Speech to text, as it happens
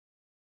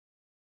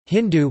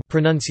Hindu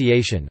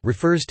pronunciation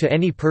refers to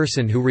any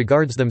person who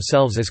regards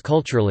themselves as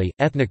culturally,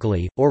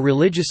 ethnically, or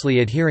religiously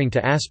adhering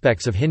to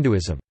aspects of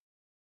Hinduism.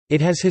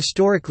 It has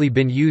historically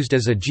been used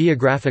as a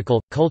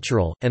geographical,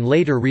 cultural, and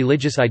later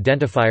religious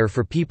identifier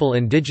for people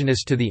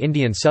indigenous to the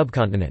Indian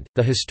subcontinent.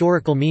 The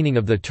historical meaning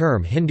of the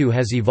term Hindu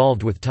has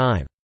evolved with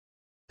time.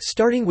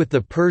 Starting with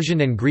the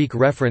Persian and Greek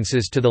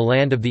references to the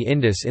land of the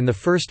Indus in the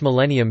first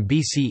millennium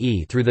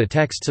BCE through the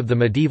texts of the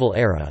medieval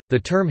era, the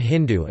term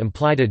Hindu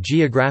implied a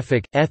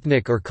geographic,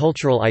 ethnic or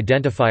cultural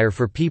identifier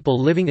for people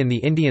living in the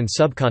Indian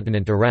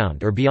subcontinent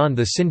around or beyond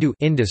the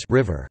Sindhu-Indus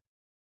river.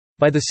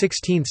 By the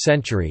 16th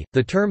century,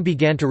 the term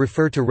began to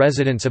refer to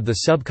residents of the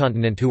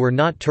subcontinent who were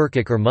not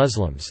Turkic or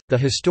Muslims. The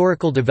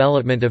historical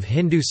development of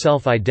Hindu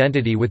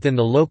self-identity within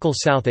the local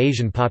South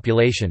Asian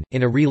population,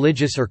 in a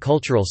religious or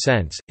cultural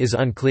sense, is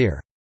unclear.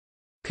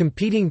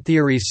 Competing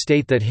theories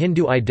state that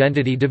Hindu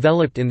identity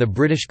developed in the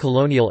British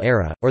colonial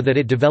era, or that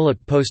it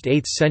developed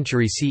post-8th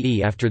century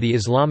CE after the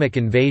Islamic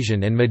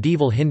invasion and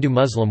medieval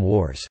Hindu-Muslim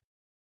wars.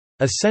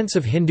 A sense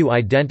of Hindu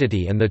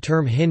identity and the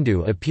term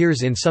Hindu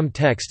appears in some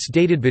texts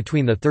dated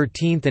between the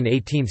 13th and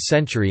 18th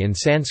century in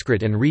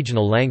Sanskrit and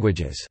regional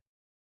languages.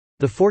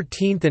 The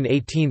 14th and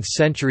 18th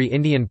century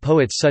Indian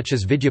poets such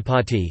as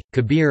Vidyapati,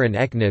 Kabir and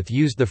Eknath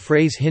used the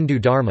phrase Hindu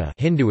Dharma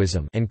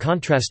Hinduism and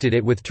contrasted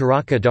it with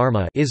Taraka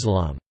Dharma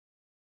Islam.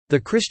 The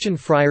Christian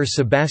friar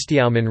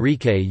Sebastião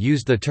Manrique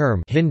used the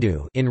term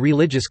Hindu in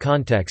religious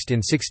context in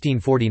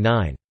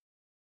 1649.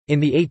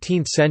 In the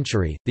 18th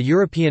century, the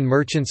European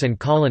merchants and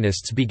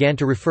colonists began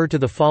to refer to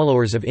the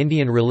followers of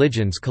Indian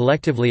religions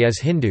collectively as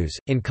Hindus,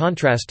 in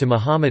contrast to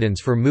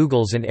Mohammedans for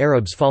Mughals and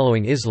Arabs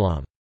following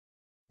Islam.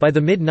 By the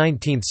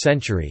mid-19th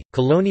century,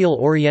 colonial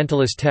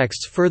Orientalist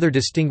texts further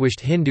distinguished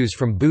Hindus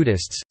from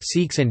Buddhists,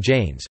 Sikhs and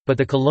Jains, but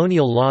the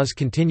colonial laws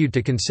continued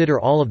to consider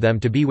all of them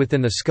to be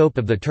within the scope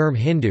of the term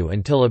Hindu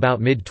until about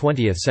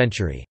mid-20th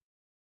century.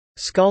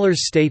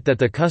 Scholars state that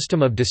the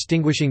custom of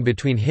distinguishing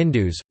between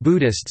Hindus,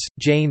 Buddhists,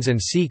 Jains and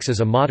Sikhs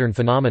is a modern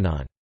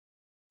phenomenon.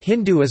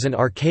 Hindu is an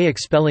archaic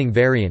spelling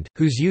variant,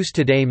 whose use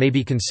today may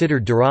be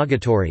considered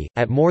derogatory.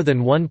 At more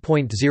than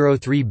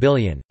 1.03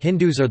 billion,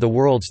 Hindus are the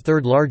world's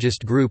third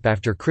largest group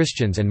after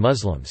Christians and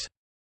Muslims.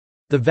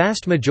 The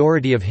vast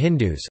majority of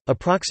Hindus,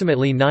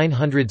 approximately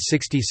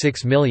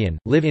 966 million,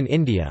 live in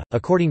India,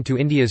 according to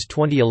India's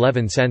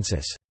 2011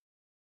 census.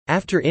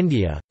 After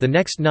India, the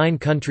next 9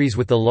 countries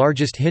with the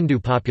largest Hindu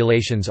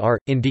populations are,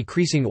 in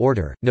decreasing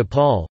order,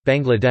 Nepal,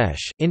 Bangladesh,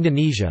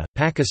 Indonesia,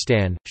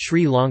 Pakistan,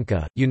 Sri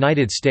Lanka,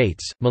 United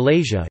States,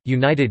 Malaysia,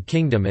 United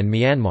Kingdom and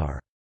Myanmar.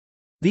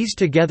 These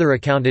together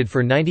accounted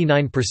for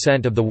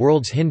 99% of the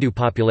world's Hindu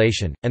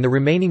population, and the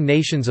remaining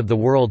nations of the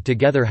world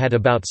together had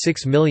about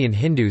 6 million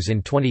Hindus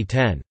in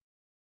 2010.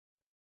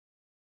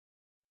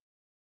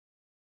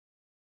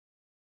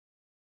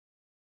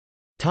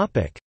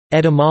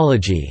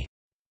 Etymology.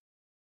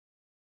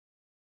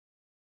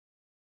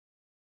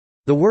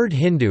 The word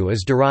Hindu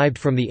is derived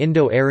from the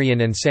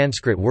Indo-Aryan and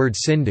Sanskrit word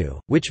Sindhu,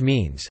 which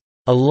means,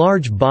 a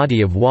large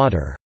body of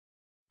water,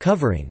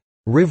 covering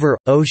river,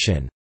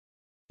 ocean.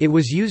 It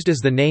was used as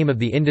the name of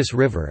the Indus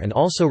River and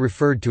also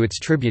referred to its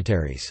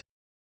tributaries.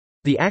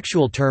 The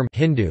actual term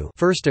Hindu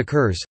first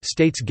occurs,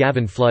 states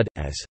Gavin Flood,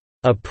 as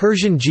a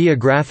Persian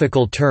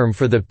geographical term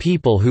for the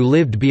people who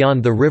lived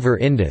beyond the river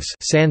Indus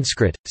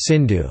Sanskrit,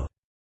 Sindhu.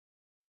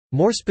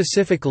 More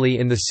specifically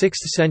in the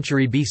 6th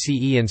century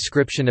BCE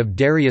inscription of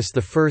Darius I,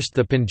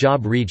 the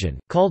Punjab region,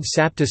 called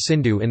Sapta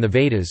Sindhu in the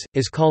Vedas,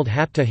 is called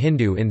Hapta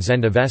Hindu in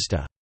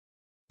Zend-Avesta.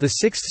 The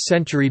 6th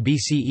century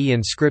BCE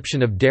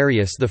inscription of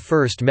Darius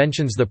I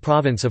mentions the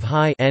province of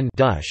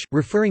Hai-N-Dush,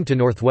 referring to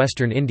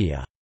northwestern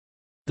India.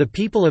 The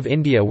people of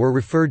India were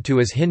referred to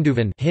as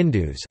Hinduvan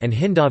Hindus, and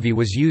Hindavi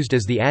was used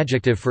as the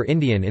adjective for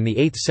Indian in the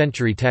 8th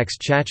century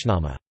text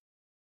Chachnama.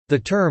 The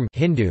term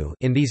Hindu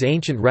in these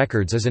ancient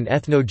records is an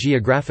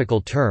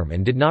ethno-geographical term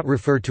and did not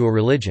refer to a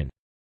religion.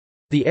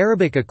 The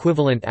Arabic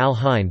equivalent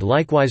al-Hind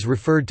likewise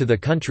referred to the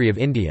country of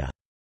India.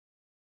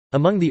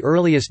 Among the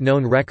earliest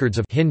known records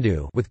of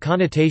Hindu with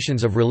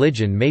connotations of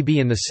religion may be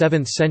in the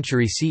 7th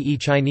century CE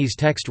Chinese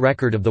text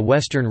record of the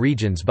western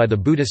regions by the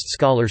Buddhist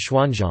scholar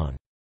Xuanzang.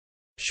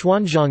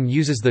 Xuanzang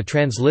uses the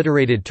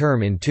transliterated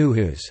term in Tu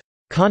whose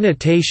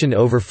connotation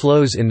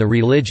overflows in the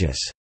religious,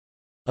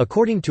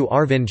 according to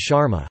Arvind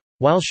Sharma.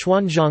 While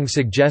Xuanzang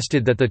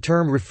suggested that the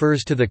term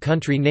refers to the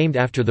country named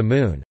after the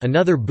moon,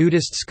 another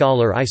Buddhist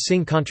scholar I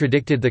Singh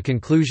contradicted the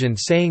conclusion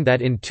saying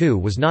that in Tu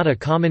was not a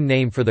common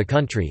name for the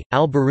country.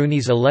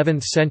 Al-Biruni's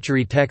 11th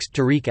century text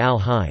Tariq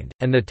al-Hind,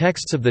 and the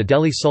texts of the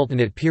Delhi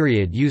Sultanate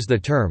period use the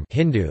term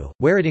Hindu,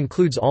 where it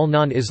includes all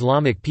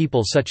non-Islamic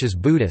people such as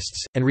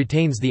Buddhists, and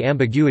retains the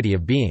ambiguity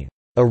of being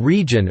a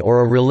region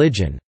or a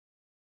religion.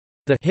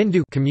 The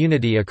Hindu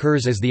community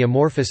occurs as the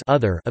amorphous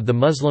other of the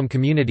Muslim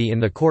community in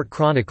the court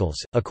chronicles,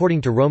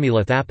 according to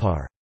Romila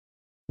Thapar.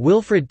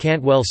 Wilfred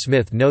Cantwell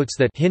Smith notes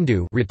that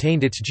Hindu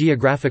retained its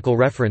geographical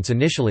reference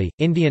initially,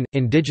 Indian,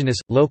 indigenous,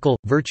 local,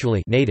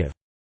 virtually native.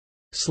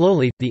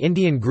 Slowly, the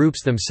Indian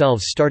groups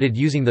themselves started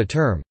using the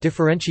term,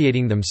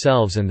 differentiating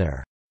themselves and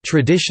their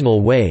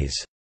traditional ways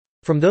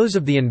From those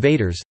of the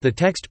invaders, the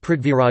text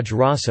Prithviraj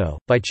Raso,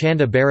 by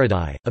Chanda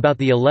Baradai, about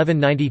the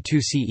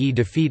 1192 CE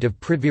defeat of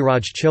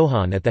Prithviraj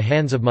Chauhan at the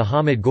hands of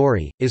Muhammad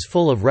Ghori, is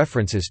full of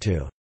references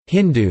to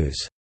Hindus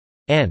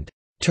and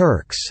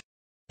Turks,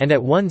 and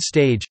at one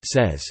stage,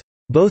 says,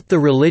 "Both the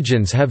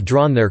religions have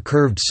drawn their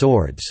curved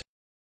swords."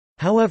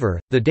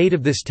 However, the date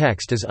of this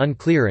text is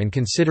unclear and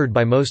considered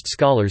by most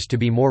scholars to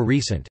be more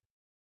recent.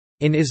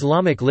 In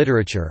Islamic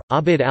literature,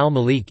 Abd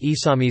al-Malik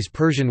Isami's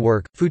Persian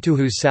work,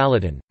 Futuhus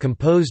Salatin,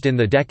 composed in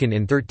the Deccan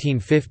in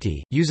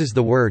 1350, uses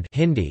the word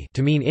Hindi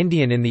to mean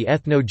Indian in the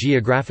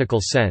ethno-geographical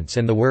sense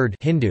and the word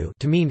Hindu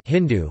to mean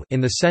Hindu in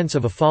the sense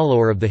of a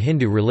follower of the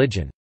Hindu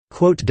religion.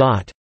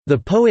 The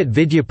poet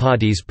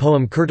Vidyapati's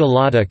poem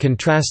Kirtalata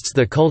contrasts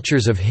the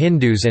cultures of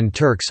Hindus and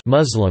Turks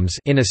Muslims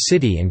in a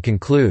city and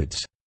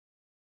concludes,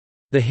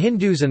 "The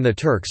Hindus and the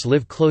Turks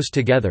live close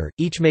together,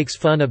 each makes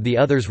fun of the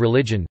other's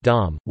religion."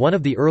 One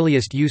of the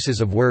earliest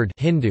uses of word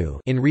Hindu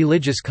in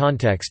religious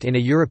context in a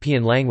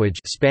European language,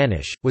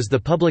 Spanish, was the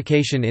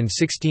publication in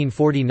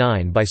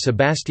 1649 by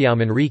Sebastião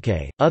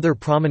Manrique. Other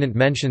prominent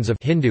mentions of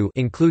Hindu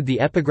include the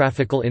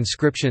epigraphical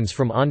inscriptions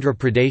from Andhra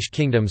Pradesh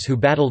kingdoms who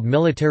battled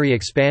military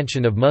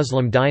expansion of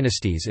Muslim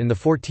dynasties in the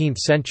 14th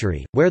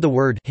century, where the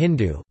word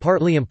Hindu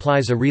partly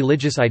implies a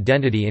religious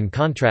identity in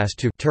contrast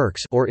to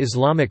Turks or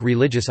Islamic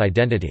religious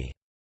identity.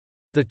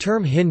 The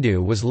term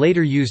Hindu was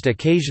later used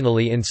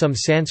occasionally in some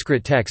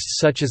Sanskrit texts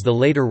such as the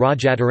later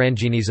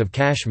Rajataranginis of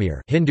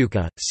Kashmir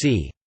Hinduka,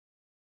 c.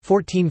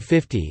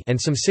 1450 and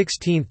some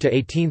 16th to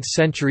 18th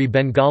century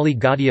Bengali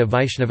Gaudiya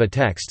Vaishnava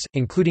texts,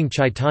 including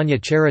Chaitanya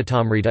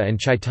Charitamrita and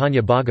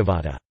Chaitanya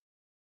Bhagavata.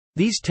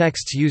 These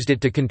texts used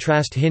it to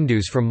contrast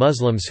Hindus from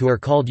Muslims who are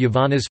called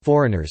Yavanas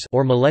foreigners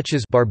or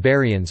Malechas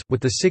barbarians, with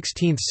the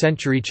 16th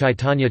century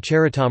Chaitanya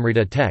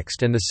Charitamrita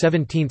text and the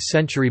 17th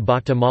century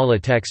Bhakta Mala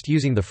text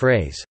using the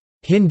phrase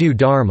Hindu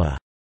Dharma.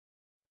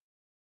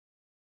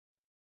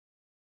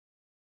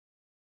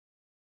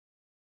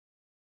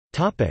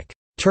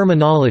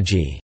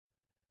 Terminology.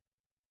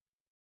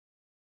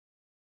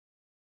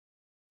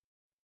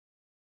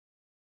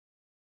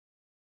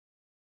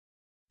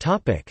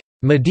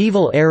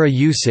 Medieval era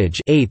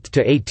usage 8th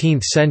to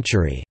 18th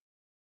century.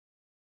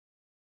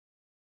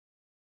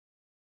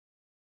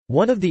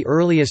 One of the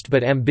earliest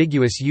but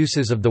ambiguous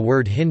uses of the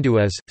word Hindu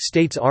is,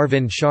 states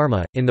Arvind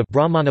Sharma, in the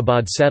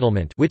Brahmanabad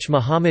settlement which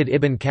Muhammad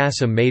ibn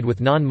Qasim made with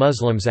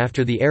non-Muslims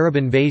after the Arab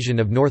invasion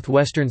of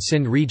northwestern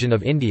Sindh region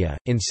of India,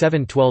 in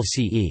 712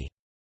 CE.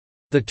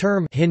 The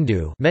term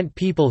Hindu meant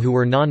people who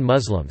were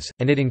non-Muslims,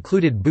 and it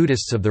included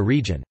Buddhists of the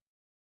region.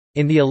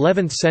 In the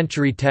 11th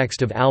century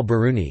text of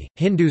al-Biruni,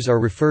 Hindus are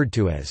referred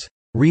to as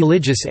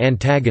religious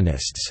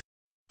antagonists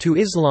to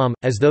Islam,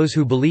 as those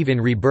who believe in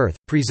rebirth,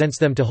 presents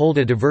them to hold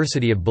a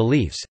diversity of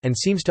beliefs, and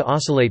seems to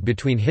oscillate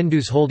between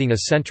Hindus holding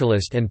a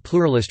centralist and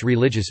pluralist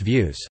religious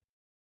views.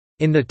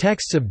 In the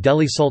texts of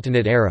Delhi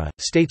Sultanate era,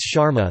 states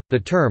Sharma, the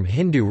term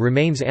Hindu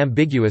remains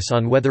ambiguous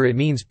on whether it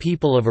means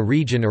people of a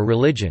region or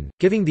religion,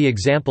 giving the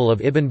example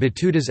of Ibn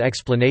Battuta's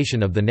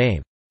explanation of the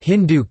name,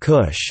 Hindu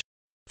Kush,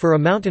 for a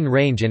mountain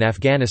range in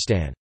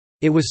Afghanistan.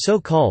 It was so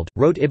called,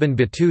 wrote Ibn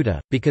Battuta,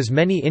 because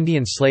many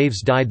Indian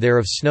slaves died there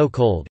of snow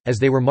cold, as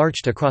they were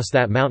marched across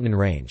that mountain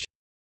range.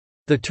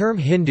 The term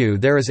Hindu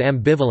there is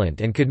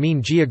ambivalent and could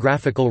mean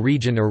geographical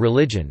region or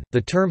religion.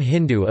 The term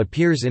Hindu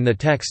appears in the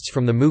texts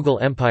from the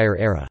Mughal Empire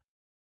era.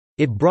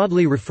 It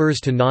broadly refers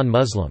to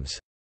non-Muslims.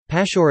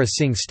 Pashora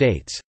Singh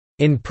states,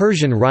 "In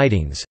Persian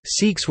writings,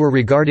 Sikhs were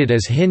regarded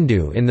as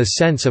Hindu in the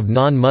sense of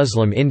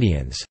non-Muslim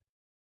Indians."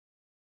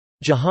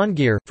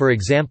 Jahangir, for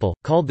example,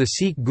 called the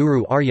Sikh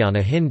guru Arjan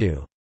a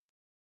Hindu.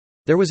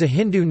 There was a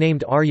Hindu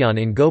named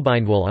Arjan in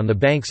Gobindwal on the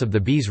banks of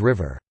the Beas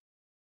River.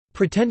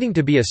 Pretending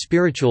to be a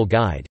spiritual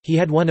guide, he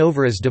had won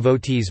over as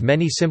devotees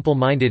many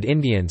simple-minded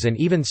Indians and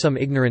even some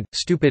ignorant,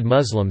 stupid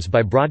Muslims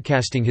by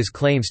broadcasting his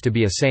claims to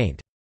be a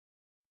saint.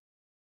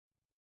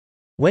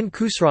 When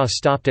Khusra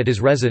stopped at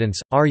his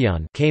residence,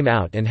 Arjan came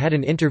out and had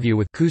an interview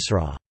with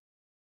Khusra.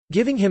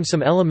 Giving him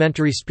some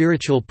elementary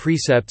spiritual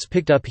precepts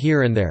picked up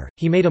here and there,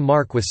 he made a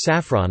mark with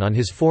saffron on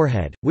his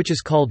forehead, which is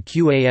called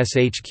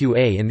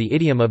Qashqa in the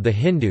idiom of the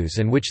Hindus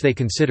and which they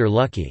consider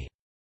lucky.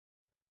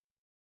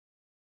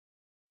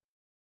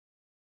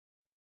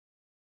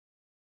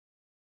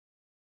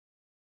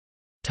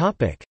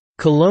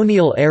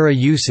 Colonial-era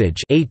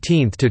usage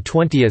 18th to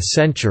 20th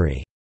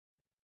century.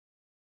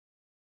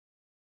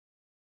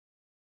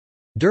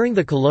 During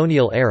the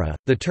colonial era,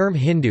 the term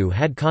Hindu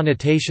had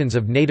connotations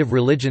of native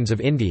religions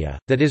of India,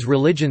 that is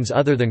religions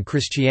other than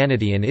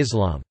Christianity and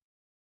Islam.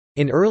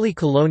 In early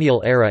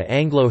colonial-era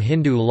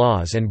Anglo-Hindu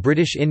laws and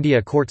British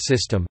India court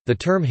system, the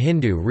term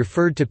Hindu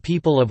referred to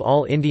people of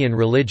all Indian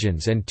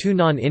religions and two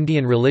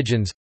non-Indian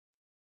religions.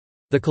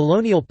 The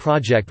colonial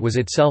project was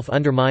itself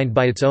undermined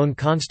by its own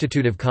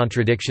constitutive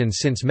contradictions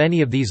since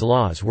many of these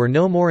laws were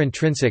no more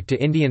intrinsic to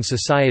Indian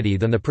society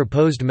than the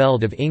proposed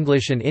meld of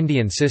English and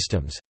Indian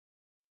systems.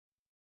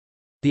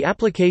 The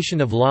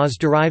application of laws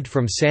derived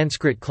from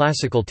Sanskrit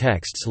classical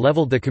texts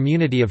leveled the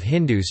community of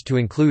Hindus to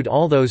include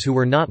all those who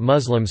were not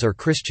Muslims or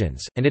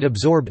Christians, and it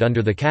absorbed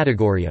under the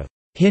category of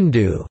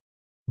Hindu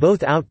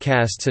both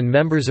outcasts and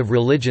members of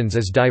religions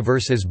as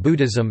diverse as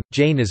Buddhism,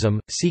 Jainism,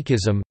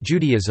 Sikhism,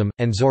 Judaism,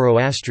 and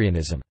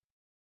Zoroastrianism.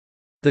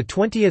 The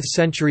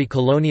 20th-century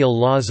colonial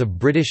laws of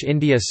British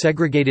India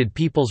segregated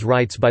people's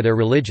rights by their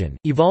religion,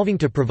 evolving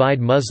to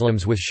provide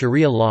Muslims with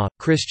Sharia law,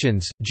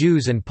 Christians,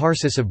 Jews and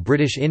Parsis of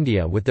British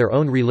India with their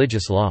own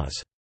religious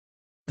laws.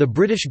 The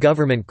British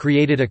government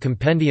created a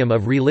compendium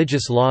of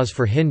religious laws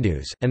for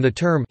Hindus, and the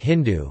term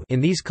Hindu in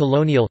these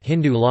colonial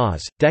Hindu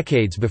laws,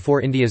 decades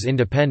before India's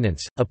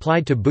independence,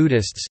 applied to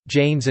Buddhists,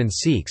 Jains and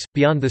Sikhs.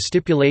 Beyond the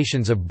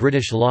stipulations of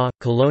British law,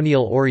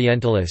 colonial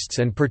Orientalists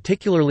and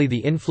particularly the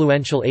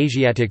influential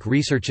Asiatic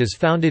researchers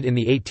founded in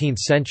the 18th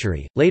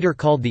century, later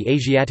called the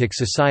Asiatic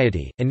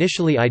Society,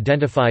 initially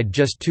identified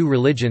just two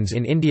religions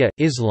in India,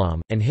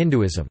 Islam, and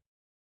Hinduism.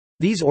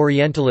 These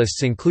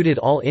Orientalists included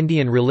all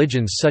Indian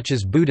religions such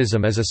as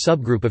Buddhism as a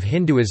subgroup of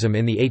Hinduism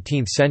in the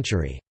 18th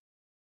century.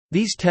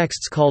 These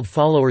texts called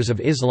followers of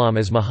Islam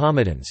as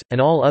Mohammedans,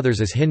 and all others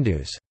as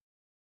Hindus.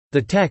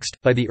 The text,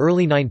 by the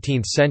early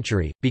 19th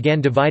century, began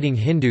dividing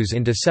Hindus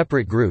into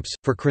separate groups,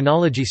 for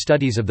chronology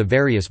studies of the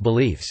various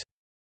beliefs.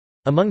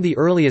 Among the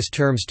earliest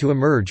terms to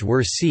emerge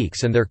were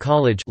Sikhs and their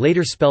college,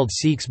 later spelled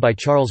Sikhs by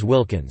Charles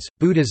Wilkins,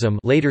 Buddhism,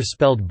 later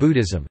spelled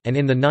Buddhism, and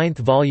in the 9th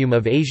volume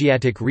of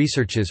Asiatic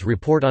Research's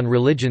Report on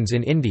Religions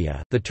in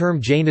India, the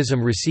term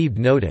Jainism received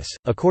notice.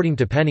 According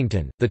to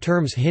Pennington, the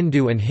terms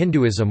Hindu and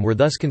Hinduism were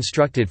thus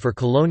constructed for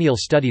colonial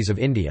studies of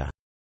India.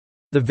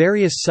 The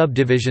various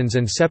subdivisions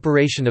and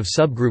separation of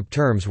subgroup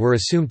terms were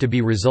assumed to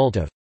be result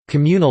of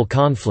communal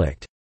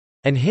conflict,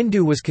 and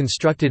Hindu was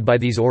constructed by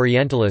these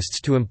Orientalists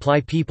to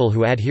imply people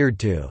who adhered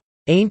to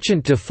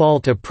ancient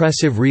default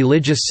oppressive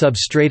religious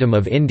substratum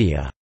of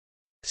India,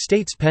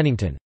 states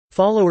Pennington.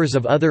 Followers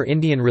of other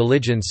Indian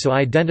religions so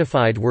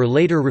identified were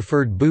later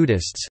referred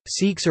Buddhists,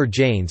 Sikhs or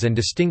Jains and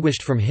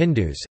distinguished from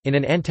Hindus, in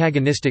an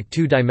antagonistic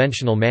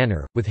two-dimensional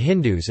manner, with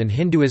Hindus and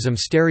Hinduism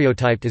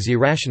stereotyped as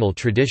irrational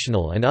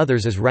traditional and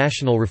others as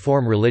rational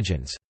reform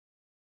religions.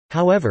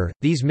 However,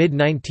 these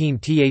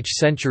mid-19th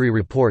century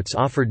reports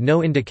offered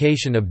no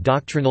indication of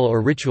doctrinal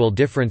or ritual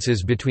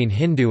differences between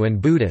Hindu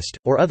and Buddhist,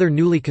 or other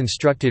newly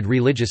constructed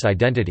religious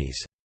identities.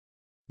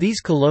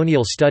 These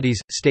colonial studies,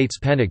 states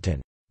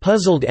Pennington,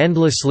 puzzled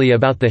endlessly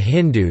about the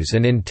Hindus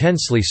and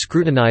intensely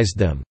scrutinized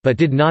them, but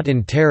did not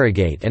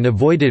interrogate and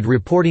avoided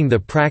reporting the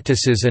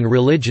practices and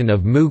religion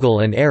of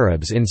Mughal and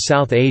Arabs in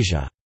South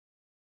Asia,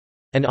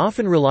 and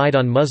often relied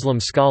on Muslim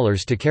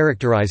scholars to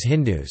characterize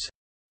Hindus.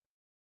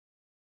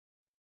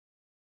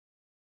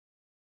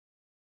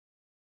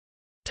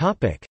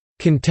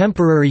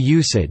 Contemporary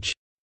usage.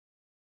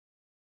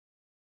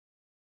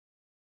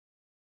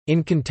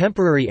 In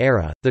contemporary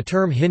era, the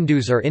term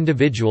Hindus are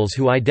individuals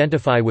who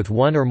identify with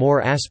one or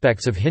more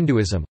aspects of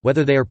Hinduism,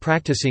 whether they are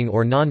practicing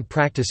or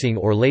non-practicing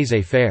or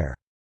laissez-faire.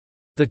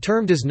 The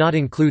term does not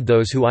include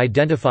those who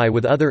identify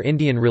with other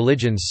Indian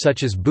religions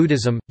such as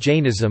Buddhism,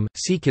 Jainism,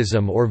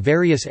 Sikhism or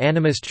various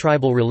animist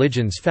tribal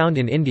religions found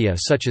in India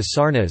such as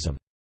Sarnaism.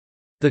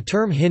 The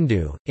term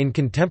Hindu, in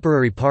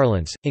contemporary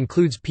parlance,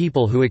 includes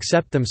people who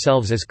accept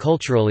themselves as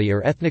culturally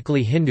or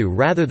ethnically Hindu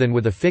rather than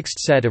with a fixed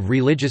set of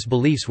religious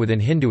beliefs within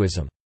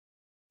Hinduism.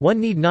 One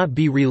need not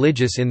be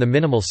religious in the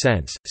minimal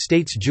sense,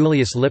 states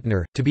Julius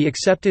Lipner, to be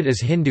accepted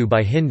as Hindu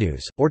by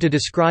Hindus, or to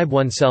describe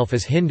oneself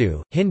as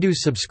Hindu.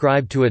 Hindus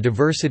subscribe to a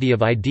diversity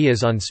of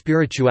ideas on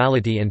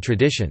spirituality and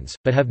traditions,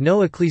 but have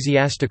no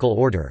ecclesiastical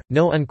order,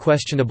 no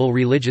unquestionable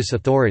religious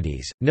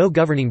authorities, no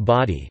governing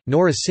body,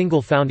 nor a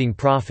single founding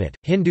prophet.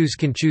 Hindus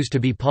can choose to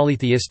be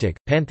polytheistic,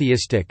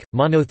 pantheistic,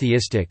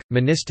 monotheistic,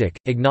 monistic,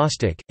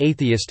 agnostic,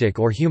 atheistic,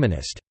 or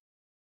humanist.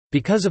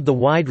 Because of the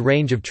wide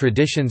range of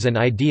traditions and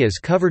ideas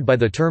covered by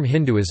the term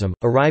Hinduism,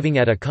 arriving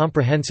at a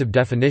comprehensive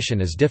definition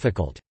is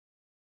difficult.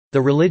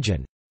 The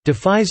religion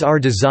defies our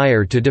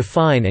desire to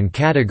define and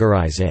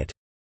categorize it.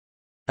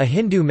 A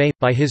Hindu may,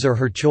 by his or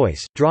her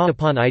choice, draw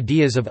upon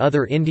ideas of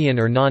other Indian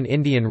or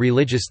non-Indian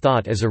religious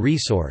thought as a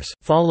resource,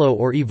 follow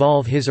or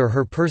evolve his or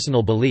her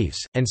personal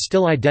beliefs, and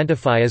still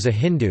identify as a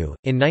Hindu.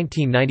 In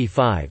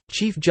 1995,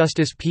 Chief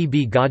Justice P.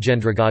 B.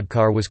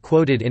 Gajendragadkar was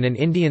quoted in an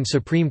Indian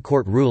Supreme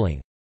Court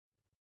ruling,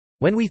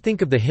 "When we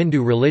think of the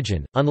Hindu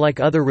religion, unlike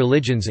other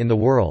religions in the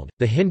world,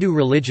 the Hindu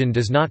religion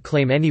does not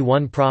claim any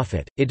one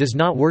prophet, it does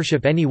not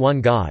worship any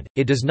one god,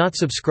 it does not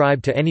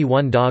subscribe to any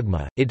one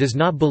dogma, it does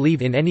not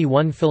believe in any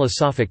one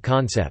philosophic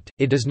concept,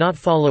 it does not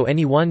follow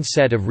any one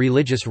set of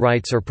religious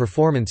rites or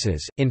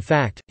performances, in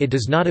fact, it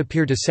does not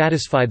appear to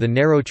satisfy the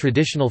narrow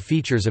traditional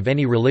features of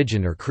any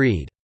religion or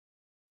creed.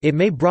 It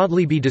may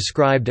broadly be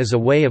described as a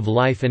way of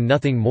life and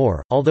nothing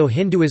more. Although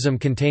Hinduism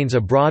contains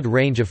a broad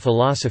range of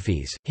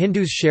philosophies,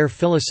 Hindus share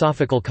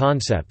philosophical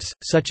concepts,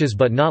 such as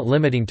but not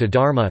limiting to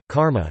dharma,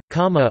 karma,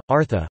 kama,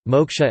 artha,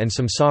 moksha, and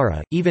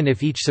samsara, even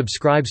if each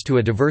subscribes to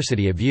a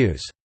diversity of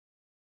views.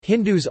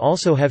 Hindus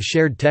also have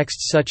shared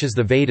texts such as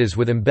the Vedas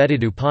with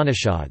embedded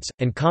Upanishads,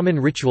 and common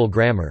ritual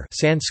grammar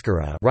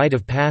sanskara rite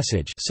of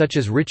passage such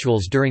as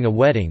rituals during a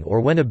wedding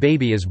or when a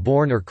baby is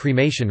born or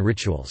cremation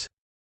rituals.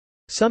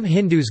 Some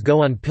Hindus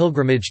go on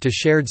pilgrimage to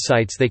shared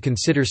sites they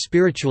consider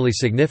spiritually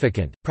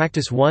significant,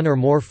 practice one or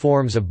more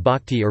forms of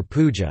bhakti or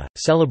puja,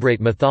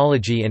 celebrate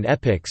mythology and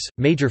epics,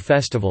 major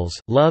festivals,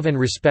 love and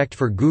respect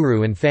for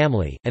guru and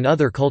family, and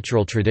other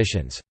cultural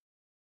traditions.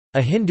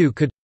 A Hindu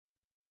could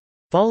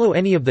follow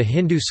any of the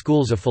Hindu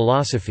schools of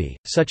philosophy,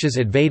 such as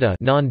Advaita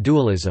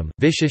non-dualism,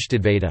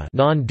 Vishishtadvaita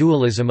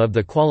non-dualism of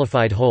the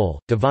qualified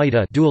whole,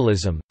 Dvaita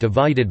dualism,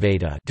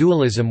 Dvaitadvaita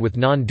dualism with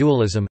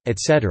non-dualism,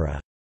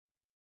 etc.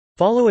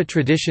 Follow a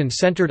tradition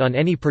centered on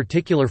any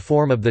particular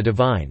form of the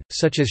divine,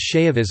 such as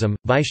Shaivism,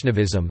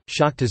 Vaishnavism,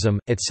 Shaktism,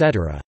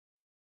 etc.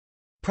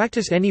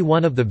 Practice any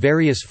one of the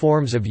various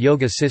forms of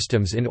yoga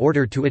systems in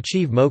order to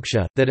achieve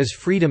moksha, that is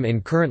freedom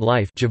in current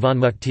life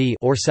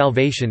or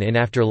salvation in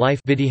after-life.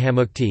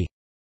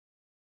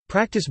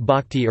 Practice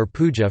bhakti or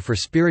puja for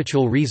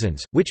spiritual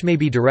reasons, which may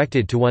be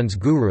directed to one's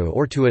guru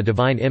or to a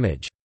divine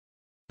image.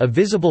 A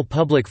visible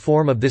public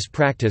form of this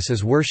practice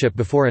is worship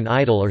before an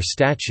idol or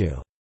statue.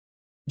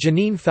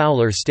 Janine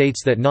Fowler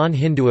states that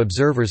non-Hindu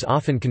observers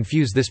often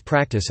confuse this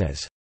practice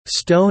as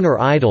stone or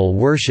idol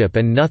worship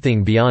and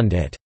nothing beyond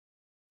it,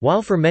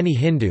 while for many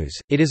Hindus,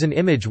 it is an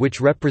image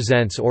which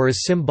represents or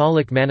is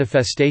symbolic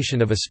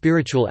manifestation of a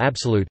spiritual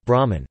absolute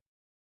Brahman.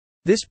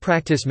 This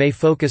practice may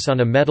focus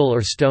on a metal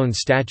or stone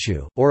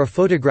statue, or a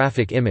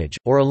photographic image,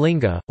 or a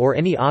linga, or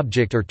any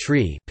object or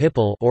tree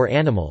pipal or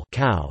animal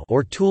cow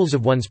or tools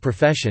of one's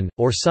profession,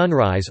 or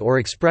sunrise or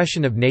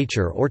expression of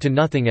nature or to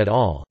nothing at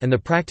all, and the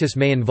practice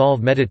may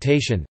involve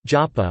meditation,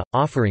 japa,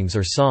 offerings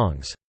or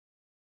songs.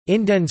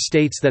 Inden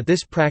states that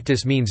this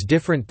practice means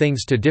different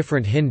things to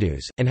different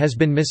Hindus, and has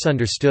been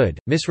misunderstood,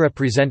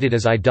 misrepresented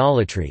as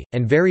idolatry,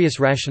 and various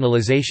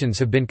rationalizations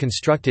have been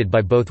constructed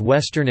by both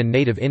Western and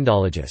native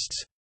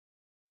Indologists.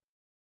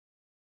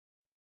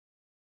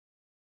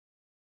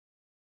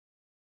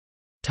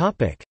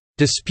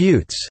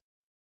 Disputes.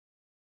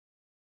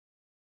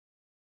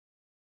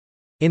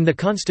 In the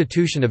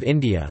Constitution of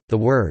India, the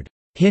word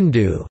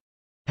Hindu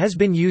has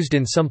been used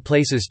in some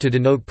places to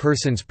denote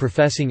persons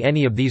professing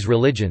any of these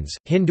religions,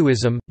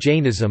 Hinduism,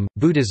 Jainism,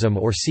 Buddhism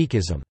or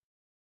Sikhism.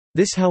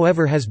 This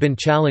however has been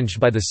challenged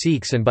by the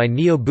Sikhs and by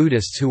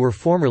Neo-Buddhists who were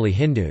formerly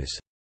Hindus.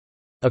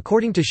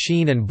 According to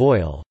Sheen and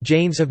Boyle,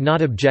 Jains have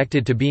not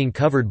objected to being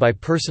covered by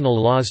personal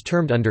laws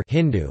termed under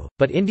Hindu,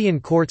 but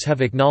Indian courts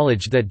have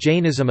acknowledged that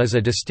Jainism is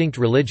a distinct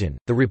religion.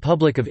 The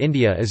Republic of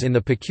India is in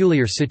the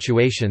peculiar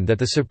situation that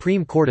the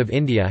Supreme Court of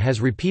India has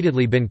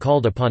repeatedly been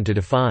called upon to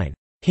define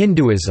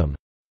Hinduism,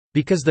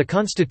 because the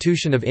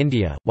Constitution of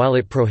India, while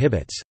it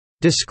prohibits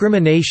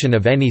discrimination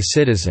of any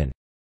citizen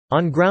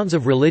on grounds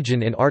of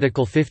religion in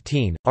Article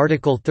 15,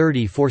 Article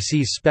 30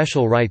 foresees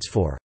special rights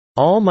for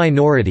all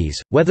minorities,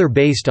 whether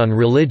based on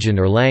religion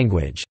or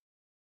language.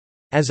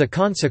 As a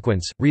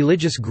consequence,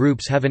 religious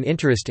groups have an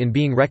interest in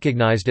being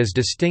recognized as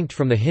distinct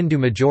from the Hindu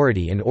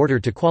majority in order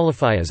to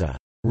qualify as a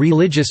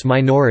religious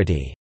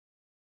minority.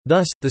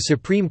 Thus, the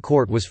Supreme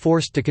Court was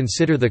forced to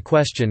consider the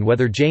question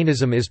whether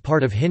Jainism is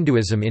part of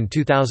Hinduism in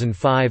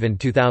 2005 and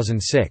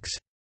 2006.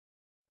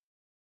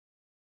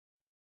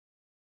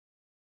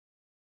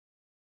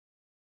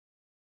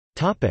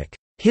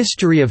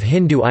 History of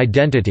Hindu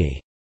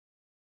identity.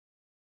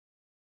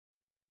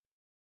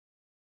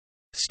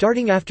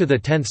 Starting after the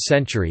 10th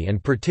century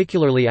and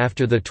particularly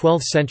after the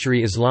 12th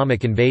century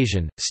Islamic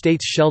invasion,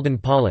 states Sheldon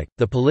Pollock,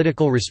 the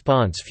political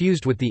response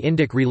fused with the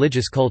Indic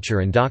religious culture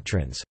and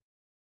doctrines.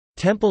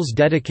 Temples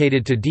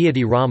dedicated to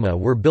deity Rama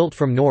were built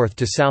from North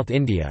to South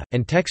India,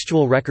 and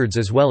textual records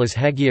as well as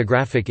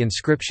hagiographic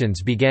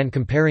inscriptions began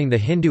comparing the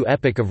Hindu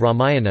epic of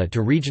Ramayana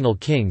to regional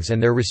kings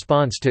and their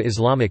response to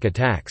Islamic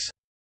attacks.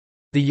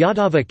 The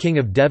Yadava king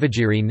of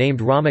Devagiri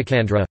named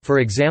Ramacandra, for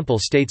example,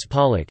 states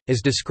Pollock,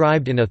 is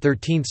described in a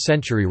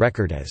 13th-century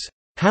record as,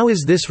 "How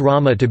is this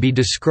Rama to be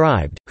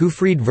described, who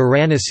freed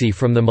Varanasi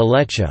from the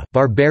Malecha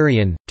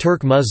barbarian,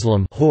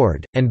 Turk-Muslim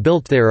horde, and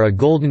built there a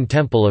golden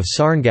temple of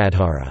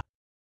Sarngadhara?"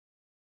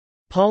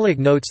 Pollock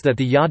notes that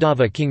the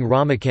Yadava king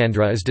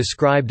Ramacandra is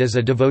described as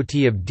a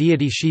devotee of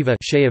deity Shiva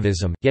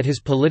Shaivism, yet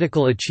his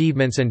political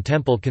achievements and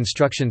temple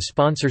construction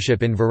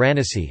sponsorship in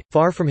Varanasi,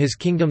 far from his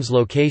kingdom's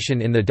location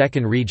in the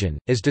Deccan region,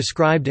 is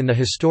described in the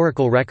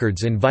historical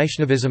records in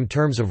Vaishnavism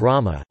terms of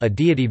Rama, a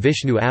deity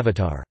Vishnu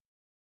avatar.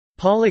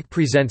 Pollock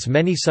presents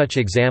many such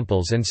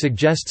examples and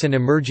suggests an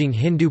emerging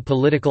Hindu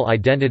political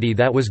identity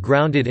that was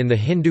grounded in the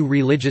Hindu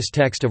religious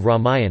text of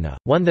Ramayana,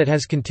 one that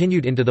has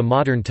continued into the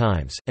modern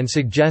times, and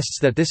suggests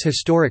that this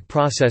historic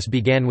process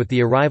began with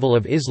the arrival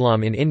of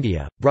Islam in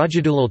India.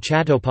 Brajadulal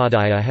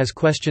Chattopadhyaya has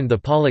questioned the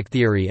Pollock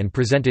theory and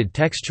presented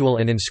textual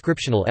and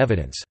inscriptional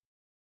evidence.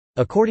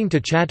 According to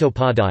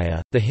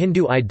Chattopadhyaya, the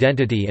Hindu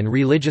identity and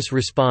religious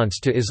response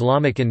to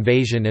Islamic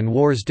invasion and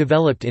wars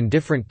developed in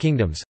different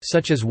kingdoms,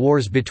 such as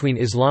wars between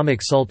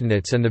Islamic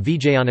sultanates and the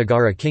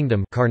Vijayanagara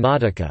kingdom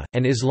Karnataka,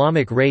 and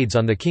Islamic raids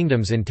on the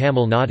kingdoms in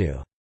Tamil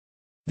Nadu.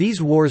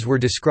 These wars were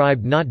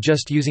described not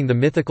just using the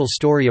mythical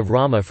story of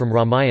Rama from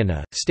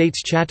Ramayana,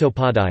 states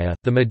Chattopadhyaya.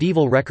 The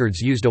medieval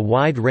records used a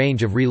wide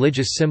range of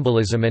religious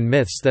symbolism and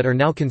myths that are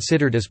now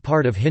considered as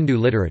part of Hindu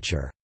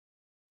literature.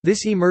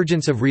 This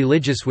emergence of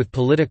religious with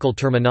political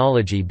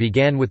terminology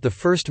began with the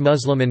first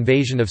Muslim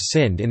invasion of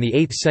Sind in the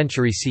 8th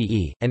century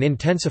CE, and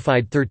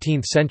intensified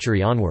 13th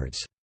century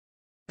onwards.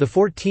 The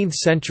 14th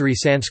century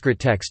Sanskrit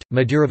text,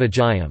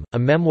 Madhuravijayam, a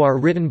memoir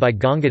written by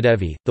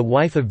Gangadevi, the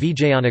wife of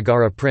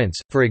Vijayanagara prince,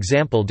 for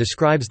example,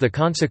 describes the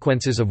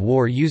consequences of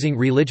war using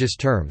religious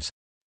terms.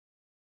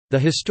 The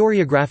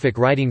historiographic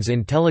writings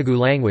in Telugu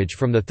language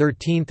from the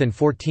 13th and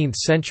 14th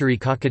century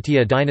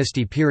Kakatiya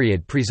dynasty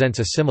period presents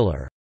a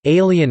similar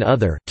alien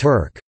other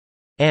Turk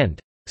and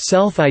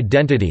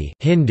self-identity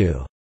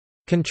Hindu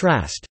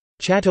contrast.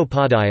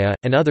 Chattopadhyaya,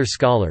 and other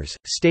scholars,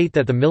 state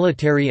that the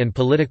military and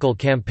political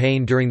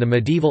campaign during the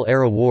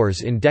medieval-era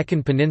wars in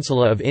Deccan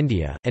Peninsula of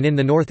India, and in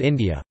the North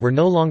India, were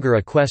no longer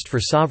a quest for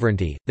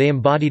sovereignty, they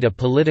embodied a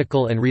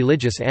political and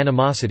religious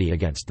animosity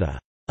against the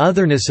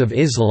otherness of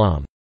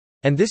Islam.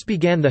 And this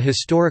began the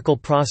historical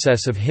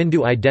process of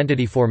Hindu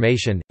identity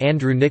formation.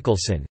 Andrew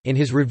Nicholson, in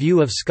his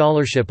review of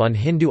scholarship on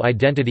Hindu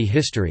identity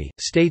history,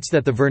 states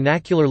that the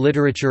vernacular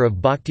literature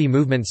of Bhakti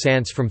movement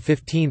sans from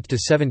 15th to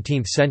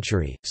 17th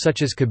century,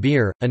 such as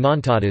Kabir,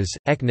 Anantadas,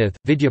 Eknath,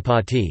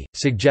 Vidyapati,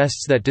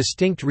 suggests that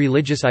distinct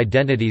religious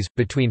identities,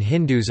 between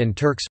Hindus and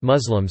Turks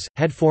Muslims,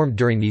 had formed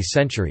during these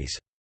centuries.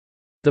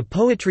 The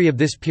poetry of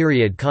this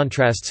period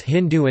contrasts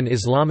Hindu and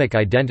Islamic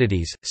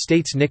identities,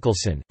 states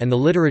Nicholson, and the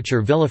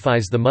literature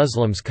vilifies the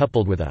Muslims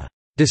coupled with a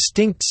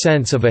distinct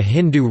sense of a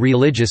Hindu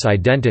religious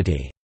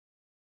identity.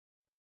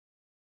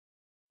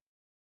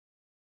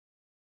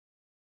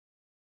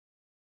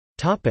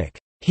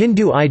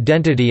 Hindu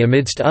identity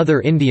amidst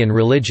other Indian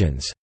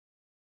religions.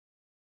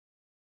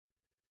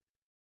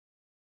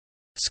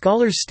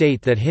 Scholars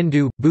state that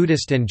Hindu,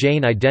 Buddhist and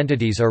Jain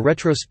identities are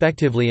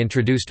retrospectively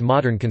introduced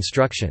modern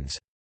constructions.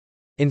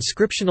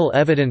 Inscriptional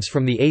evidence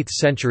from the 8th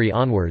century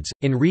onwards,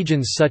 in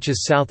regions such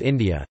as South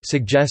India,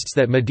 suggests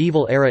that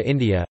medieval-era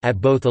India,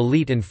 at both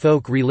elite and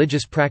folk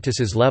religious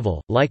practices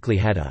level, likely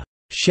had a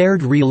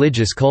shared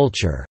religious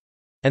culture,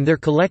 and their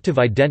collective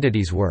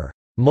identities were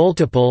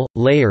multiple,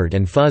 layered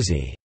and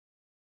fuzzy.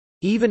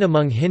 Even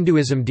among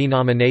Hinduism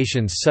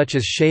denominations such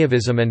as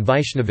Shaivism and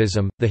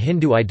Vaishnavism, the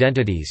Hindu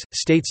identities,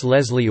 states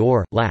Leslie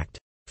Orr, lacked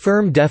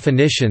firm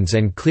definitions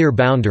and clear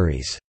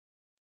boundaries.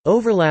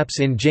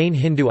 Overlaps in Jain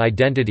Hindu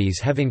identities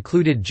have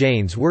included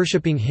Jains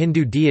worshipping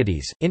Hindu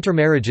deities,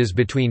 intermarriages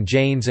between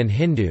Jains and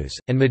Hindus,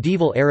 and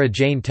medieval-era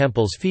Jain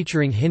temples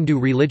featuring Hindu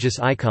religious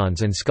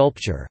icons and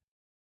sculpture.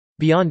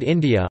 Beyond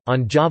India,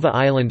 on Java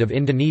Island of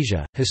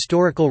Indonesia,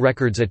 historical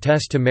records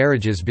attest to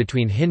marriages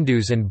between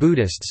Hindus and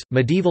Buddhists,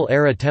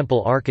 medieval-era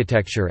temple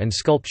architecture and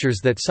sculptures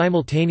that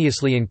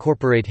simultaneously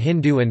incorporate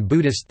Hindu and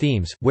Buddhist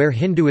themes, where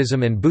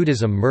Hinduism and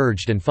Buddhism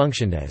merged and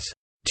functioned as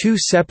two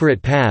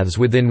separate paths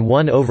within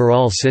one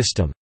overall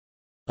system,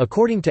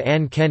 according to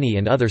Ann Kenny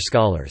and other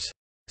scholars.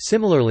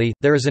 Similarly,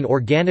 there is an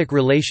organic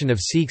relation of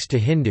Sikhs to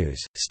Hindus,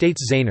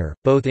 states Zainer,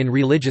 both in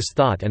religious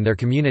thought and their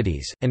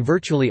communities, and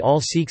virtually all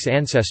Sikhs'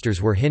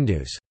 ancestors were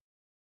Hindus.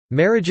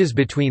 Marriages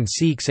between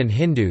Sikhs and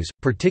Hindus,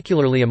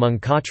 particularly among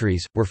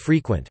Khatris, were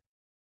frequent.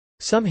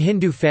 Some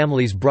Hindu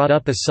families brought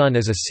up a son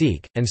as a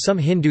Sikh, and some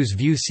Hindus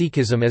view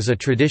Sikhism as a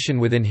tradition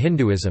within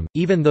Hinduism,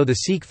 even though the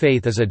Sikh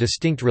faith is a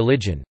distinct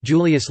religion.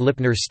 Julius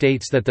Lipner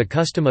states that the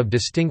custom of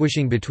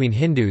distinguishing between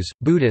Hindus,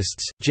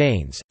 Buddhists,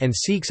 Jains, and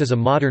Sikhs is a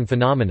modern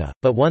phenomena,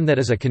 but one that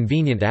is a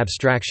convenient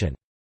abstraction.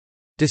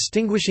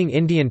 Distinguishing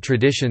Indian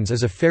traditions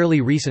is a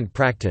fairly recent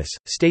practice,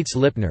 states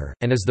Lipner,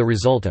 and is the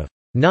result of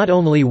not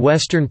only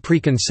Western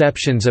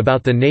preconceptions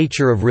about the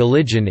nature of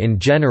religion in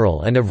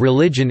general and of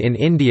religion in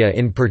India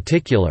in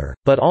particular,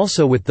 but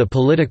also with the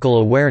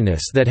political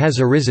awareness that has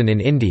arisen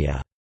in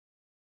India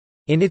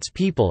in its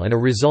people and a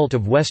result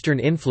of Western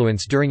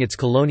influence during its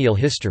colonial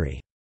history.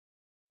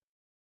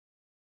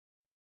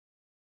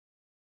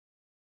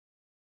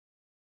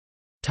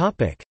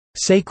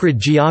 Sacred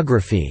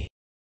geography.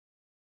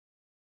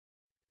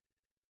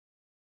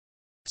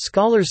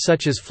 Scholars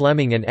such as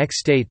Fleming and Eck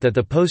state that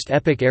the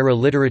post-epic era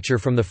literature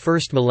from the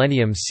first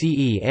millennium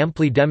CE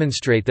amply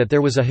demonstrate that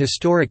there was a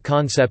historic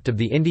concept of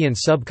the Indian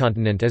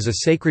subcontinent as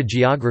a sacred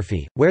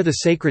geography, where the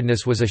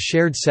sacredness was a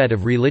shared set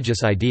of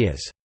religious ideas.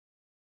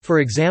 For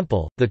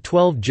example, the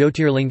 12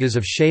 Jyotirlingas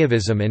of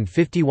Shaivism and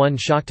 51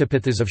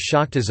 Shaktapithas of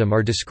Shaktism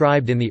are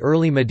described in the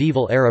early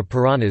medieval era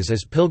Puranas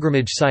as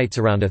pilgrimage sites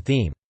around a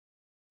theme.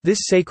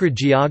 This sacred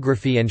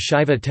geography and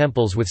Shaiva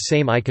temples with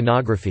same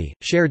iconography,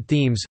 shared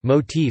themes,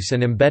 motifs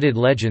and embedded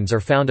legends are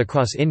found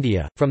across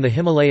India, from the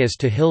Himalayas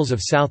to hills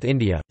of South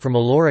India, from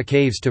Ellora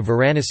caves to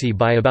Varanasi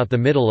by about the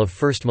middle of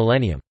first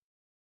millennium.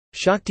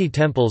 Shakti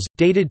temples,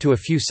 dated to a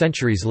few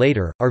centuries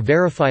later, are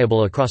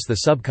verifiable across the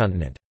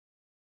subcontinent.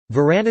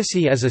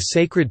 Varanasi as a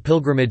sacred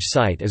pilgrimage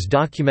site is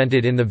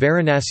documented in the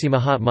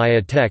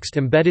Varanasimahatmya text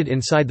embedded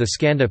inside the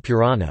Skanda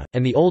Purana,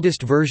 and the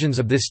oldest versions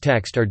of this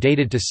text are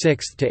dated to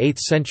 6th to 8th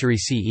century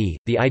CE.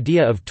 The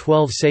idea of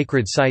 12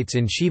 sacred sites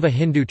in Shiva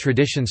Hindu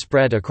tradition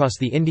spread across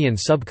the Indian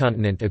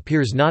subcontinent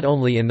appears not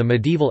only in the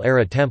medieval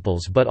era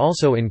temples but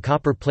also in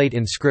copper plate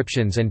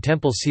inscriptions and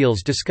temple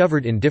seals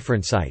discovered in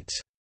different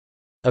sites.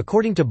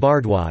 According to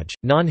Bhardwaj,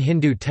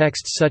 non-Hindu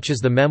texts such as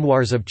the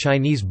memoirs of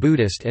Chinese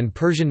Buddhist and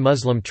Persian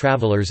Muslim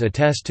travelers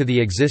attest to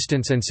the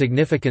existence and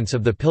significance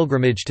of the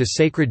pilgrimage to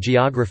sacred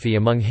geography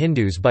among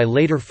Hindus by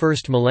later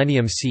 1st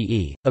millennium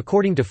CE.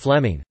 According to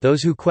Fleming,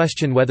 those who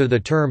question whether the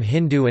term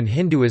Hindu and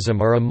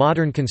Hinduism are a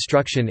modern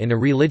construction in a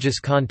religious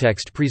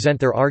context present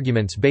their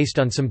arguments based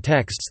on some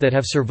texts that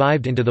have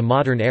survived into the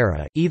modern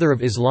era, either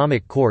of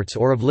Islamic courts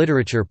or of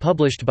literature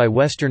published by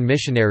Western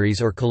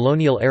missionaries or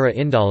colonial-era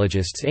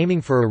Indologists aiming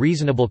for a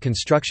reasonable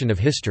construction of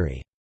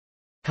history.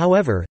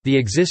 However, the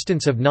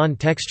existence of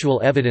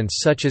non-textual evidence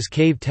such as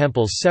cave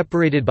temples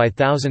separated by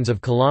thousands of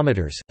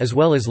kilometers, as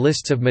well as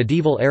lists of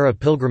medieval-era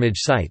pilgrimage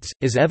sites,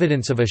 is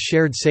evidence of a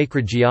shared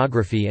sacred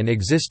geography and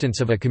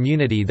existence of a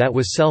community that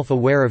was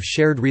self-aware of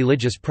shared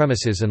religious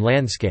premises and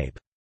landscape.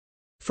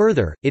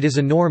 Further, it is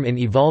a norm in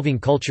evolving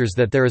cultures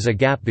that there is a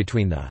gap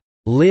between the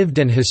lived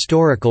and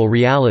historical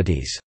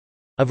realities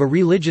of a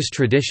religious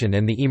tradition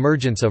and the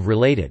emergence of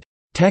related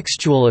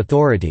textual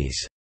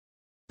authorities.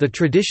 The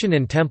tradition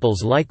and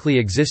temples likely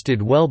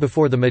existed well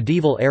before the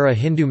medieval-era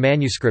Hindu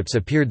manuscripts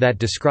appeared that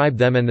describe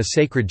them and the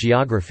sacred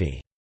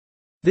geography.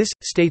 This,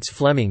 states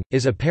Fleming,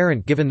 is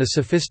apparent given the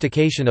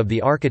sophistication of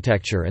the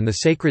architecture and the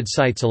sacred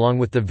sites along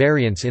with the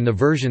variants in the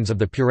versions of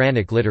the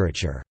Puranic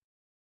literature.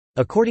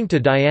 According to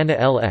Diana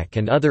L. Eck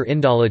and other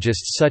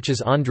Indologists such as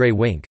André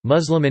Wink,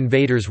 Muslim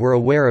invaders were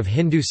aware of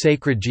Hindu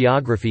sacred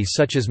geography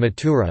such as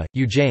Mathura,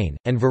 Ujjain,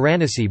 and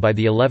Varanasi by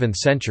the 11th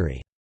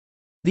century.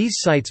 These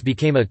sites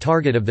became a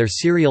target of their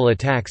serial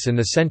attacks in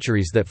the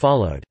centuries that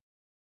followed.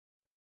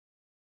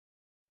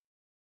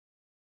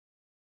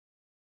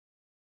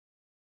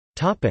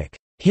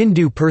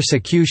 Hindu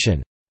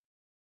persecution.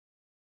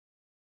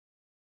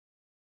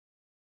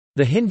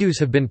 The Hindus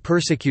have been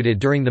persecuted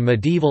during the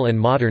medieval and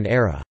modern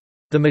era.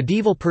 The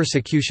medieval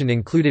persecution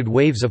included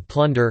waves of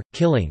plunder,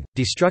 killing,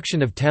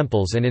 destruction of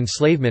temples and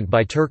enslavement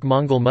by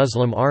Turk-Mongol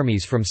Muslim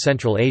armies from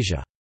Central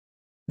Asia.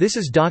 This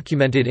is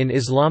documented in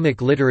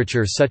Islamic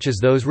literature such as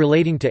those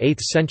relating to 8th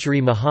century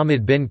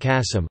Muhammad bin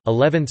Qasim,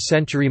 11th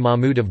century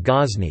Mahmud of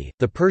Ghazni,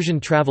 the Persian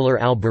traveller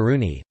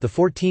al-Biruni, the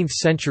 14th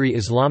century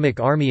Islamic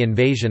army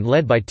invasion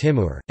led by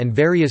Timur, and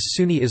various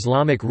Sunni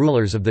Islamic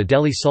rulers of the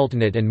Delhi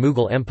Sultanate and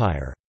Mughal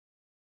Empire.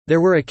 There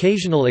were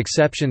occasional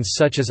exceptions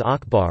such as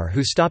Akbar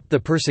who stopped the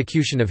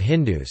persecution of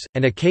Hindus,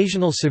 and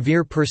occasional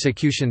severe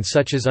persecution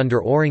such as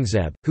under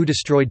Aurangzeb, who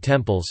destroyed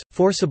temples,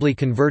 forcibly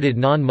converted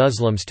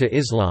non-Muslims to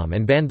Islam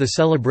and banned the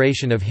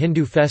celebration of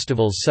Hindu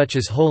festivals such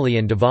as Holi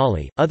and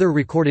Diwali. Other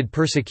recorded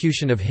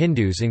persecution of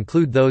Hindus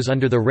include those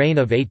under the reign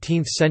of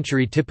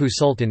 18th-century Tipu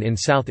Sultan in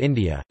South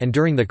India, and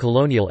during the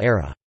colonial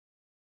era.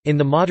 In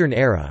the modern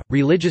era,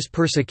 religious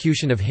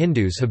persecution of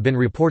Hindus have been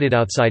reported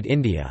outside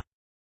India.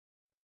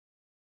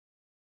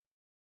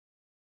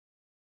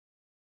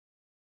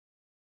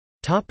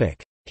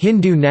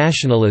 Hindu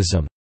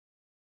nationalism.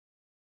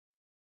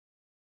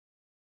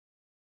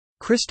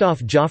 Christoph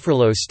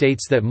Joffrelot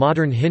states that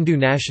modern Hindu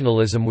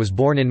nationalism was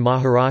born in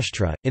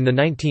Maharashtra, in the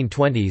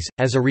 1920s,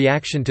 as a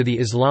reaction to the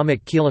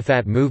Islamic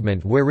Khilafat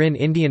movement wherein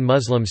Indian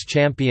Muslims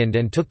championed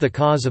and took the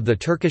cause of the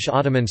Turkish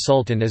Ottoman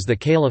Sultan as the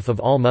Caliph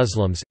of all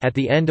Muslims. At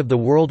the end of the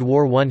World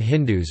War I,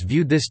 Hindus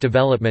viewed this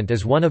development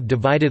as one of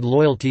divided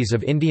loyalties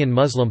of Indian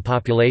Muslim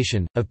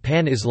population, of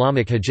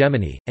pan-Islamic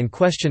hegemony, and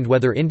questioned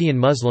whether Indian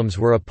Muslims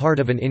were a part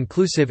of an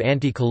inclusive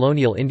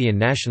anti-colonial Indian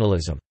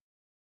nationalism.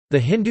 The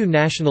Hindu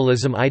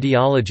nationalism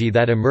ideology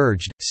that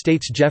emerged,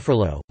 states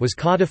Joffrelot, was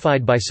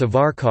codified by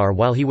Savarkar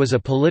while he was a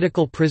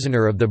political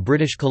prisoner of the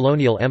British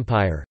colonial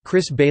empire.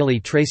 Chris Bailey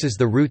traces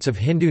the roots of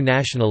Hindu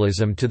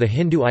nationalism to the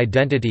Hindu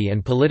identity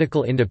and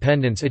political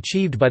independence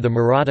achieved by the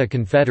Maratha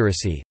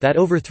Confederacy, that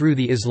overthrew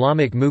the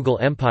Islamic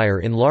Mughal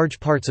Empire in large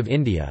parts of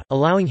India,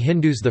 allowing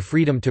Hindus the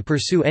freedom to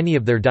pursue any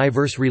of their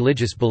diverse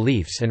religious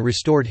beliefs and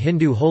restored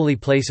Hindu holy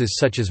places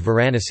such as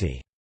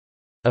Varanasi.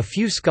 A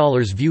few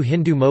scholars view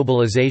Hindu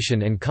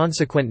mobilization and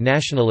consequent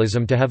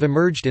nationalism to have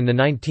emerged in the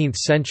 19th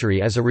century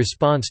as a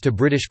response to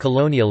British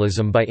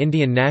colonialism by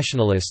Indian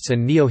nationalists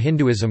and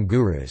Neo-Hinduism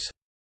gurus.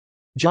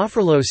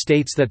 Joffrelot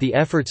states that the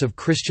efforts of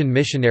Christian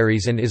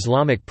missionaries and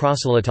Islamic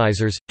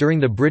proselytizers, during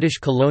the British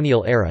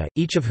colonial era,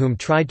 each of whom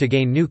tried to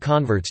gain new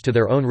converts to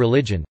their own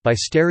religion, by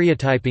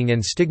stereotyping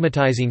and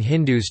stigmatizing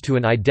Hindus to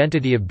an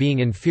identity of being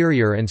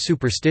inferior and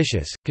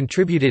superstitious,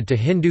 contributed to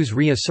Hindus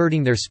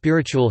reasserting their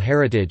spiritual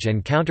heritage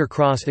and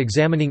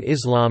counter-cross-examining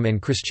Islam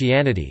and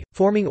Christianity,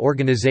 forming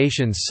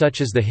organizations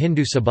such as the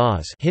Hindu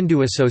Sabhas,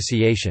 Hindu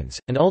associations,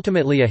 and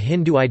ultimately a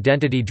Hindu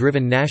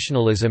identity-driven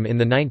nationalism in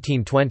the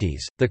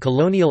 1920s. The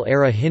colonial era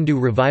colonial-era Hindu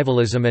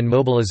revivalism and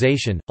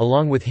mobilization,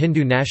 along with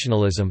Hindu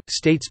nationalism,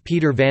 states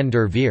Peter van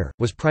der Veer,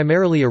 was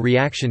primarily a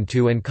reaction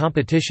to and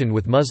competition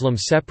with Muslim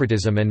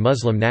separatism and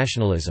Muslim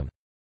nationalism.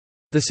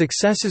 The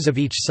successes of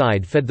each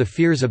side fed the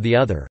fears of the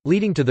other,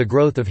 leading to the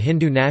growth of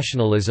Hindu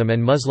nationalism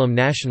and Muslim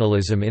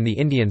nationalism in the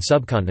Indian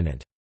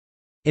subcontinent.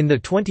 In the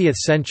 20th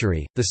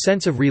century, the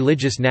sense of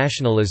religious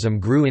nationalism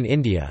grew in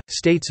India,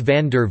 states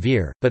van der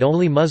Veer, but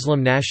only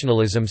Muslim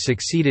nationalism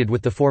succeeded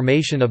with the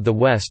formation of the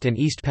West and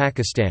East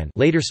Pakistan,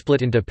 later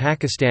split into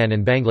Pakistan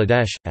and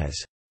Bangladesh, as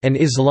an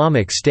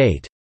Islamic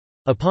state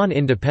upon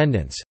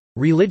independence.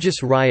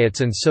 Religious riots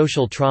and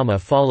social trauma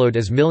followed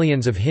as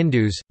millions of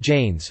Hindus,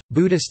 Jains,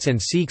 Buddhists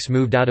and Sikhs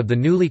moved out of the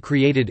newly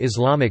created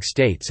Islamic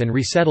states and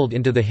resettled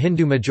into the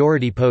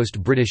Hindu-majority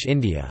post-British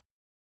India.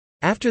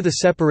 After the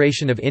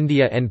separation of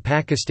India and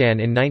Pakistan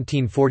in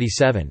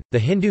 1947, the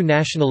Hindu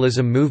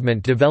nationalism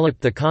movement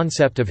developed the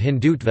concept of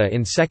Hindutva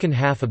in second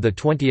half of the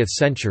 20th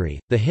century.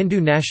 The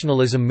Hindu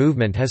nationalism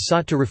movement has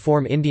sought to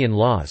reform Indian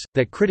laws,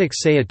 that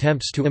critics say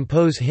attempts to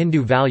impose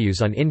Hindu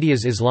values on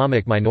India's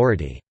Islamic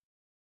minority.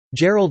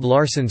 Gerald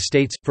Larson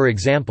states, for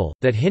example,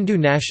 that Hindu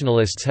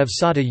nationalists have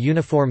sought a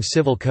uniform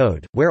civil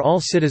code, where all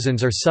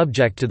citizens are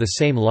subject to the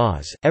same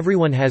laws,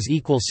 everyone has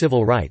equal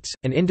civil rights,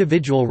 and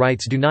individual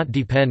rights do not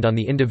depend on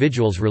the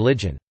individual's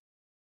religion.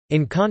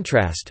 In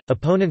contrast,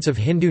 opponents of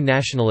Hindu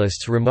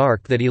nationalists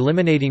remark that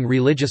eliminating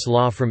religious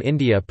law from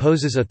India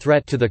poses a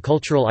threat to the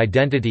cultural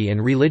identity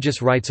and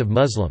religious rights of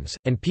Muslims,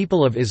 and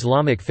people of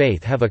Islamic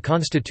faith have a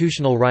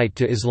constitutional right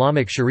to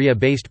Islamic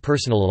Sharia-based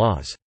personal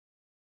laws.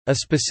 A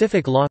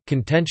specific law,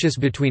 contentious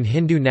between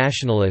Hindu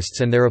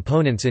nationalists and their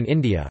opponents in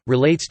India,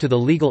 relates to the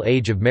legal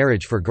age of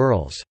marriage for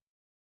girls.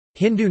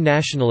 Hindu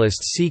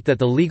nationalists seek that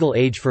the legal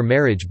age for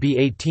marriage be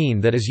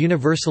 18, that is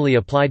universally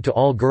applied to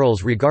all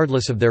girls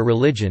regardless of their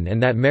religion,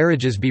 and that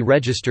marriages be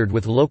registered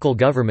with local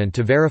government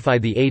to verify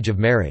the age of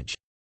marriage.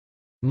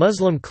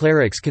 Muslim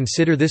clerics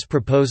consider this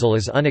proposal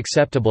as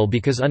unacceptable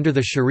because under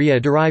the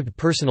Sharia-derived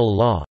personal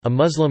law, a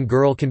Muslim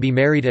girl can be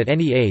married at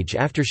any age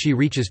after she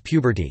reaches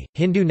puberty.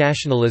 Hindu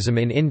nationalism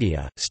in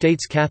India,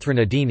 states Catherine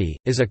Adini,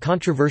 is a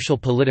controversial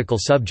political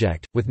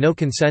subject, with no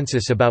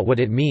consensus about what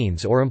it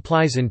means or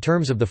implies in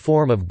terms of the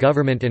form of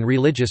government and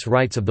religious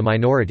rights of the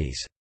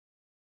minorities.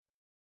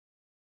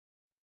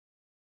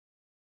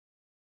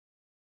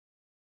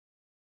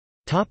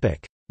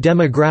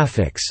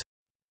 Demographics.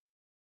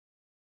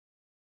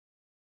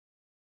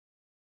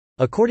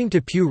 According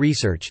to Pew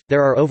Research,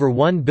 there are over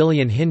 1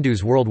 billion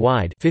Hindus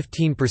worldwide,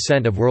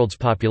 15% of world's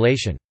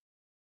population.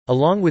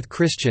 Along with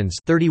Christians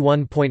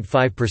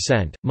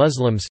 31.5%,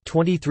 Muslims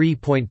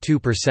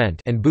 23.2%,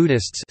 and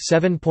Buddhists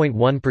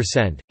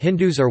 7.1%,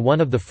 Hindus are one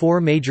of the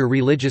four major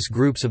religious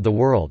groups of the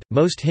world.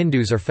 Most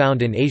Hindus are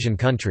found in Asian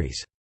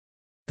countries.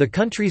 The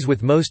countries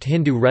with most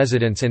Hindu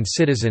residents and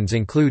citizens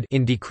include,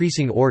 in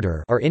decreasing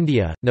order, are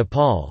India,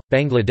 Nepal,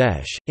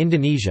 Bangladesh,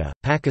 Indonesia,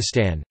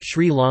 Pakistan,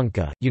 Sri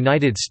Lanka,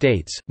 United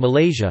States,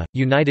 Malaysia,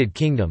 United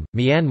Kingdom,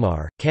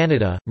 Myanmar,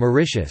 Canada,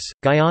 Mauritius,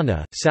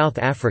 Guyana, South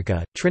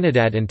Africa,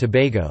 Trinidad and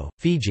Tobago,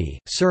 Fiji,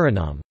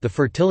 Suriname. The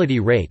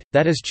fertility rate,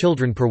 that is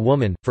children per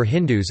woman, for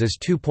Hindus is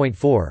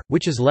 2.4,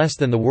 which is less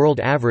than the world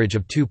average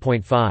of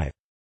 2.5.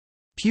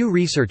 Pew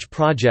Research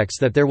projects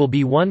that there will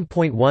be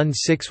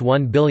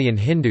 1.161 billion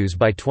Hindus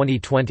by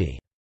 2020.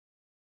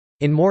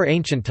 In more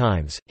ancient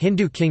times,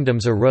 Hindu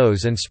kingdoms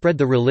arose and spread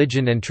the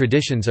religion and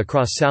traditions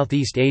across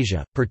Southeast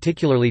Asia,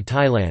 particularly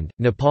Thailand,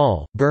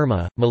 Nepal,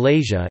 Burma,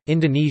 Malaysia,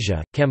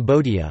 Indonesia,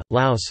 Cambodia,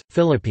 Laos,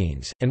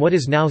 Philippines, and what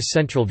is now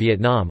central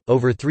Vietnam.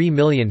 Over 3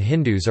 million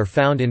Hindus are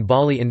found in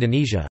Bali,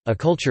 Indonesia, a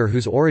culture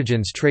whose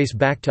origins trace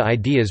back to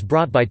ideas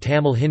brought by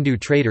Tamil Hindu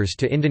traders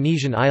to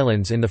Indonesian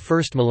islands in the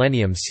 1st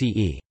millennium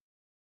CE.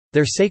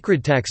 Their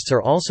sacred texts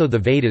are also the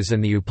Vedas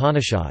and the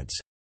Upanishads.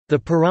 The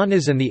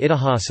Puranas and the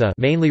Itihasa,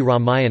 mainly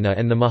Ramayana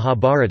and the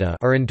Mahabharata,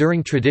 are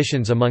enduring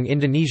traditions among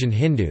Indonesian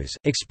Hindus,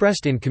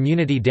 expressed in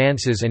community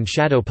dances and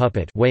shadow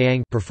puppet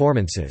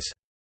performances.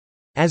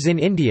 As in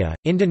India,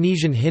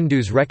 Indonesian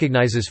Hindus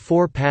recognizes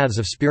 4 paths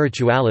of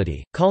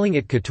spirituality, calling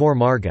it Catur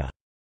Marga.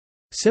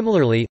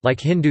 Similarly, like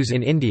Hindus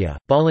in India,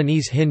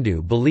 Balinese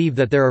Hindu believe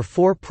that there are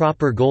 4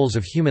 proper goals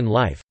of human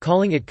life,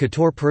 calling it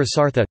Catur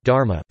Purusartha,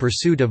 Dharma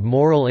pursuit of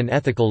moral and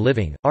ethical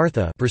living,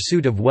 Artha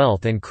pursuit of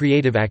wealth and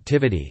creative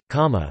activity,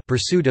 Kama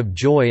pursuit of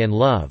joy and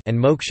love, and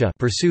Moksha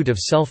pursuit of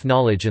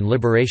self-knowledge and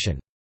liberation.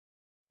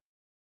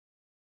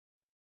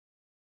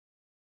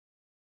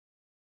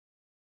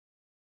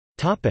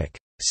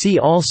 See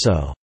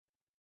also: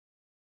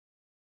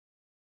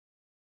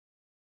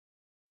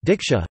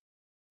 Diksha,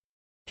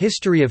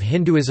 History of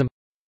Hinduism,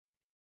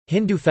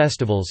 Hindu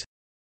festivals,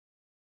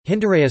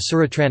 Hindaraya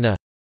Suratrana,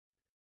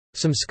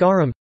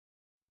 Samskaram.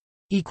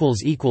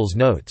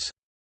 Notes